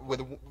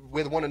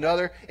with one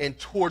another and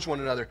towards one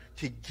another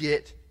to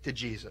get to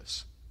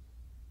Jesus.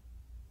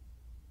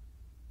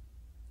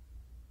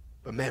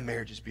 But man,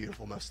 marriage is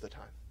beautiful most of the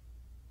time.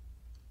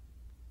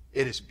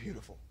 It is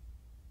beautiful.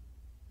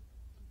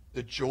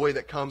 The joy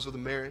that comes with a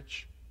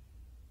marriage,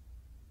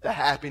 the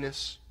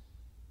happiness,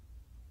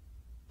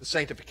 the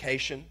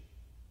sanctification,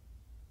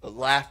 the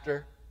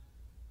laughter,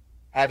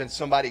 having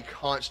somebody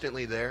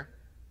constantly there.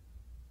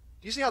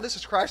 Do you see how this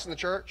is Christ in the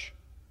church?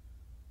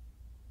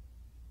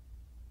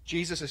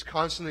 Jesus is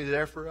constantly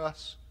there for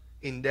us.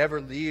 He never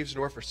leaves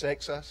nor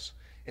forsakes us.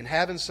 And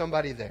having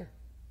somebody there,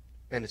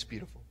 man, it's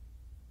beautiful.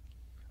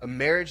 A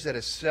marriage that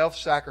is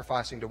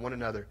self-sacrificing to one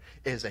another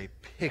is a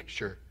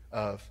picture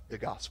of the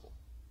gospel.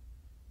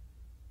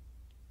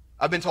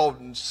 I've been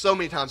told so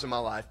many times in my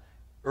life,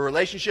 a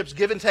relationship's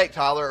give and take,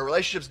 Tyler. A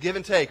relationship's give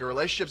and take. A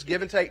relationship's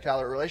give and take,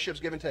 Tyler. A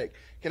relationship's give and take.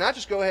 Can I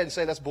just go ahead and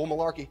say that's bull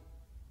malarkey?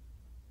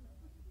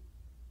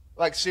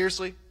 Like,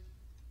 seriously?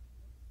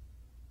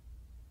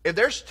 If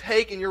there's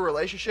take in your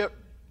relationship,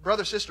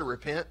 brother, sister,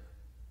 repent.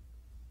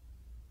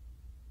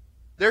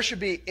 There should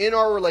be, in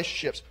our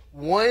relationships,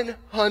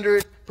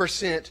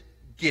 100%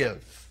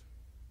 give.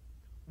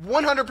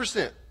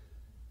 100%.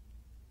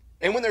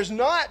 And when there's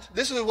not,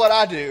 this is what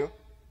I do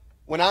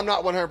when I'm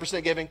not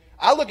 100% giving.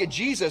 I look at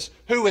Jesus,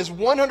 who is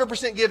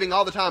 100% giving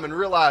all the time, and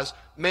realize,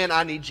 man,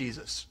 I need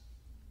Jesus.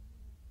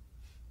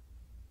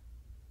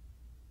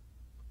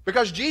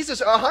 Because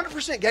Jesus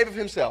 100% gave of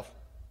himself.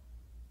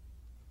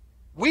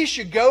 We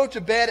should go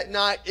to bed at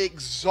night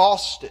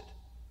exhausted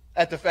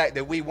at the fact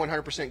that we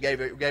 100%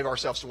 gave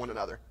ourselves to one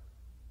another.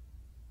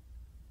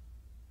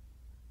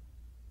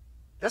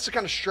 That's the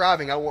kind of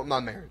striving I want in my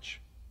marriage.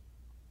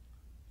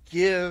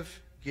 Give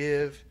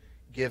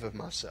of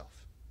myself.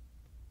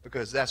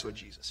 Because that's what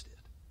Jesus did.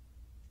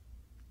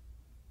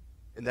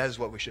 And that is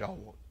what we should all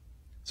want.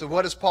 So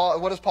what does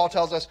Paul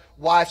tells us?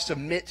 Wives,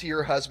 submit to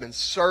your husband,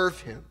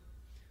 serve him.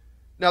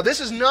 Now, this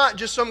is not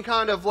just some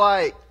kind of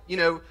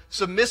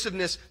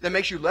submissiveness that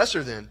makes you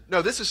lesser than.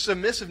 No, this is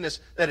submissiveness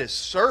that is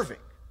serving.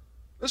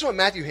 This is what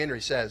Matthew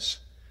Henry says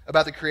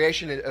about the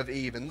creation of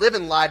Eve. And live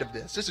in light of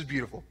this. This is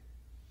beautiful.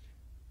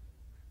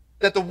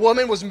 That the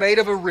woman was made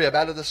of a rib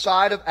out of the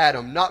side of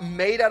Adam, not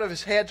made out of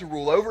his head to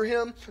rule over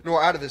him,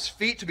 nor out of his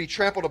feet to be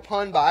trampled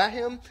upon by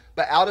him,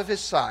 but out of his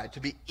side to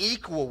be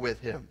equal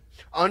with him,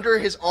 under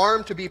his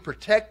arm to be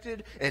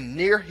protected, and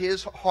near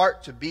his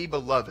heart to be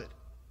beloved.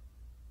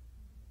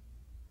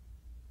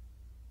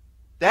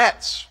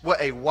 That's what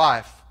a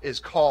wife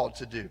is called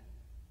to do.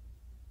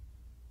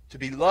 To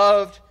be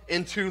loved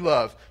and to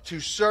love. To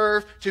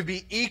serve, to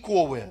be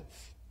equal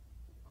with.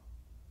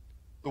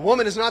 The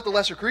woman is not the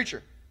lesser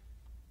creature.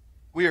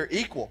 We are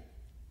equal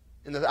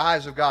in the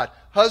eyes of God.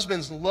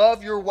 Husbands,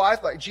 love your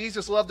wife like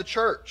Jesus loved the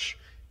church.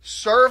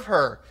 Serve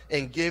her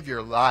and give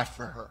your life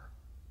for her.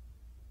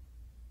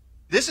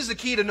 This is the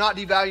key to not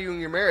devaluing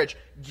your marriage.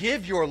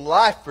 Give your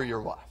life for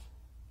your wife.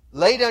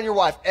 Lay down your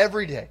wife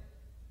every day.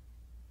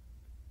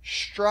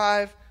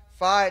 Strive,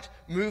 fight,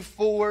 move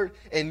forward,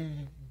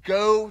 and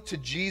go to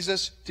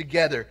Jesus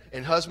together.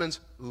 And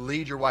husbands,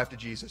 lead your wife to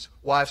Jesus.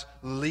 Wives,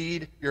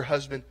 lead your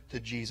husband to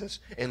Jesus.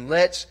 And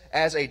let's,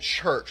 as a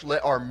church,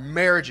 let our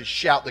marriages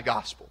shout the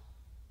gospel.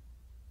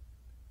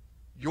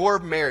 Your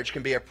marriage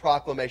can be a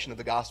proclamation of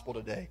the gospel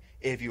today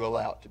if you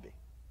allow it to be.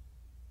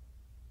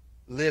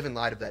 Live in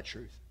light of that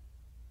truth.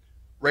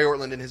 Ray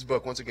Ortlund, in his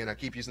book, once again, I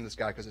keep using this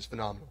guy because it's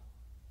phenomenal.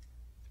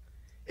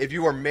 If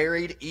you are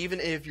married, even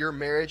if your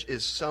marriage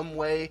is some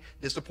way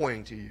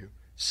disappointing to you,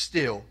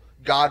 still,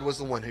 God was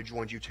the one who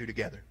joined you two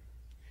together.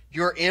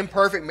 Your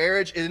imperfect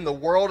marriage in the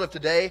world of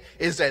today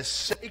is as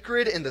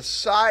sacred in the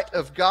sight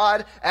of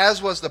God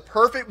as was the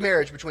perfect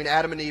marriage between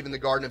Adam and Eve in the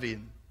Garden of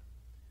Eden.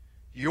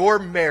 Your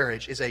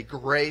marriage is a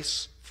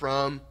grace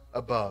from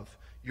above.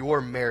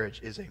 Your marriage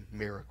is a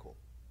miracle.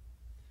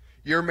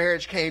 Your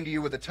marriage came to you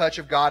with a touch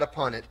of God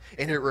upon it,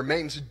 and it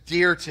remains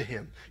dear to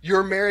Him.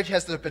 Your marriage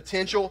has the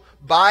potential,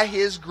 by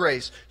His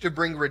grace, to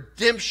bring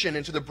redemption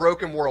into the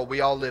broken world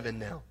we all live in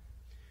now.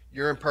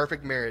 Your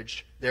imperfect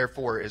marriage,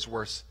 therefore, is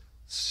worth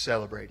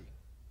celebrating.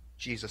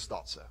 Jesus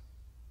thought so.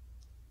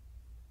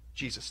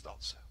 Jesus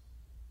thought so.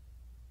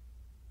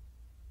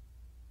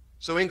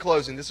 So in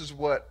closing, this is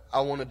what I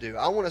want to do.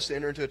 I want us to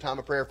enter into a time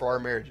of prayer for our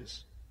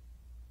marriages.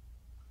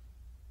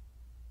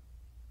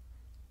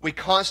 We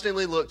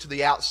constantly look to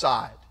the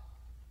outside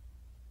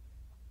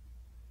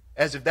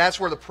as if that's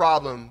where the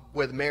problem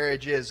with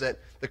marriage is, that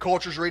the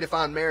culture's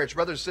redefined marriage.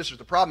 Brothers and sisters,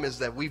 the problem is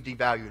that we've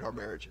devalued our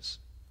marriages.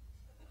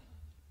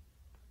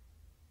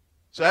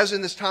 So as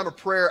in this time of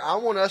prayer, I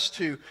want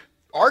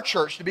our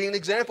church to be an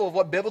example of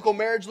what biblical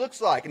marriage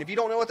looks like. And if you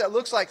don't know what that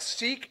looks like,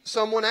 seek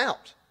someone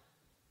out.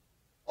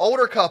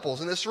 Older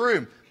couples in this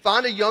room,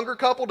 find a younger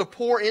couple to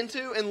pour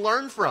into and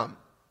learn from.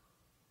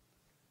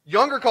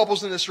 Younger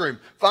couples in this room,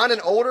 find an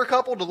older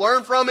couple to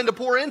learn from and to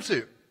pour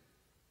into.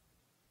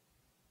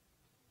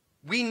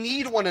 We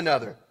need one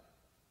another.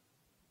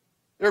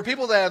 There are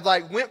people that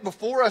have went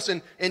before us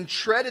and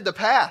treaded the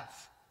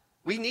path.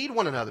 We need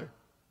one another.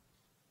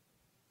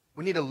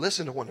 We need to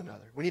listen to one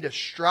another. We need to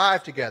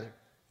strive together.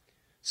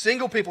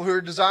 Single people who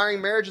are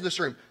desiring marriage in this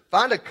room,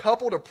 find a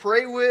couple to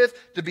pray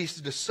with, to be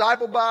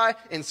discipled by,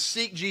 and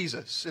seek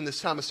Jesus in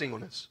this time of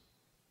singleness.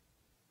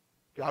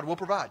 God will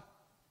provide.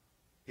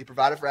 He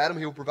provided for Adam,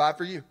 He will provide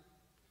for you.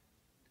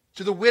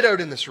 To the widowed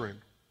in this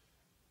room,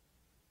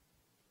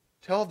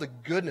 tell of the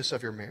goodness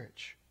of your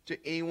marriage to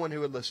anyone who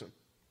would listen.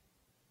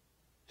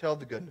 Tell of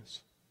the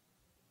goodness.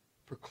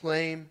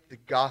 Proclaim the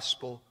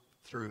gospel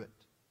through it.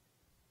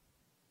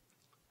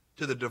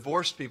 To the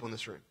divorced people in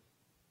this room,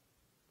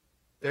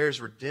 there is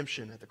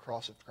redemption at the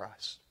cross of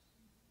Christ.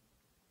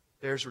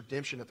 There is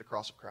redemption at the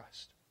cross of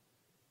Christ.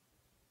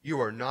 You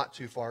are not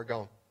too far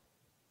gone.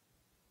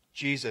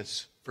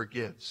 Jesus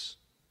forgives.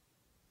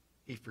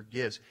 He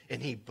forgives,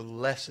 and He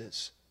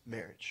blesses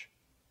marriage.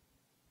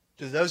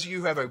 To those of you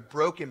who have a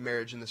broken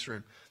marriage in this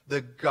room,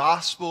 the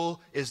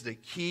gospel is the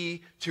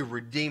key to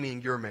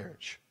redeeming your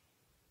marriage.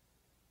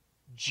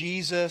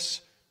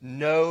 Jesus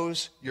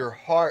knows your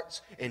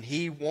hearts, and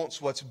He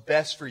wants what's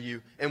best for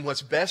you. And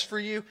what's best for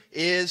you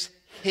is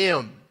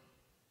Him.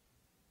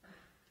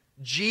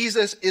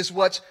 Jesus is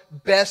what's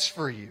best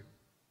for you.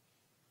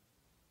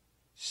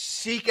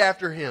 Seek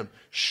after Him.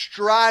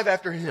 Strive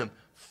after Him.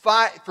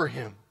 Fight for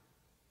Him.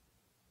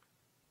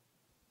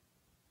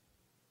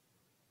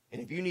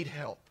 And if you need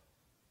help,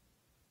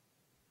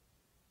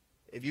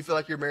 if you feel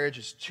like your marriage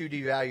is too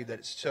devalued, that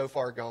it's so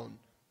far gone,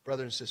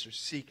 brothers and sisters,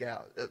 seek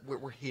out.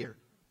 We're here.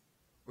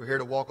 We're here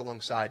to walk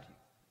alongside you.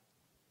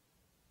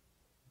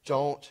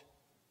 Don't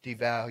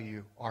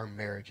devalue our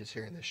marriages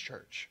here in this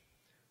church.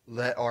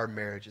 Let our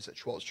marriages at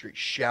 12th Street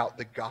shout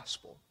the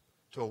gospel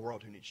to a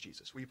world who needs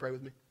Jesus. Will you pray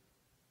with me?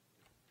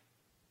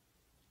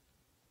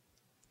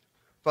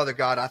 Father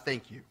God, I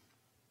thank You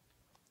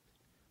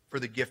for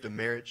the gift of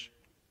marriage,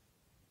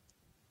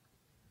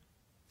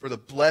 for the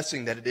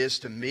blessing that it is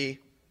to me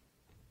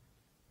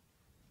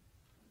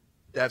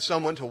to have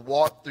someone to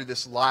walk through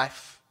this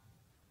life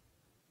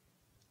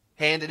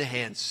hand in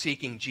hand,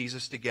 seeking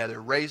Jesus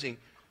together, raising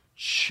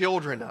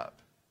children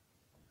up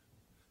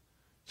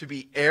to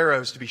be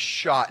arrows to be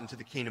shot into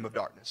the kingdom of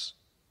darkness.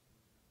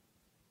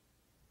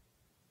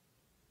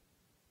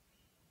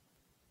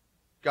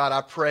 God,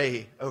 I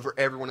pray over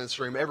everyone in this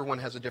room. Everyone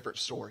has a different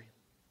story.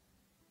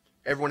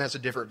 Everyone has a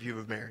different view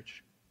of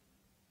marriage.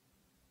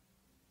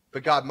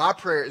 But God, my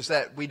prayer is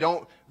that we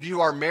don't view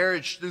our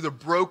marriage through the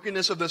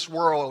brokenness of this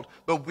world,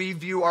 but we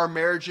view our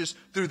marriages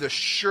through the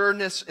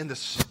sureness and the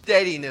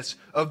steadiness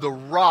of the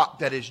rock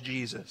that is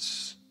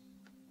Jesus.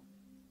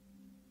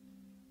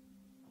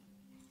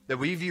 That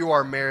we view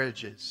our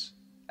marriages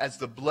as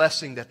the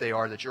blessing that they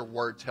are, that Your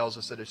word tells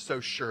us that is so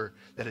sure,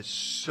 that is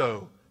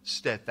so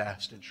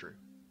steadfast and true.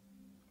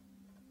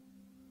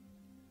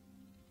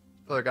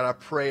 Father God, I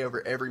pray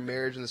over every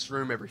marriage in this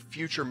room, every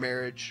future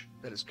marriage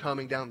that is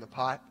coming down the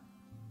pipe.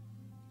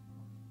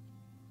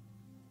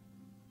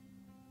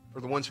 For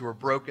the ones who are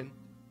broken,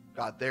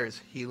 God, there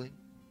is healing,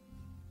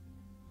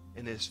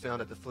 and it is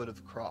found at the foot of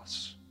the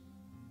cross.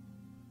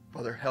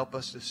 Father, help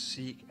us to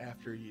seek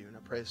after You, and I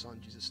pray this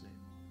in Jesus' name.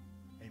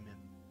 Amen.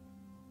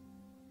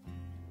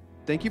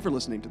 Thank you for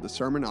listening to the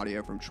sermon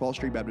audio from 12th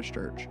Street Baptist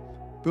Church.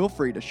 Feel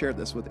free to share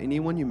this with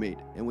anyone you meet,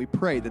 and we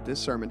pray that this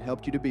sermon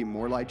helped you to be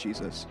more like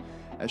Jesus,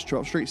 as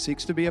 12th Street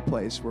seeks to be a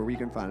place where we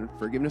can find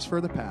forgiveness for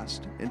the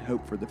past and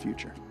hope for the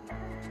future.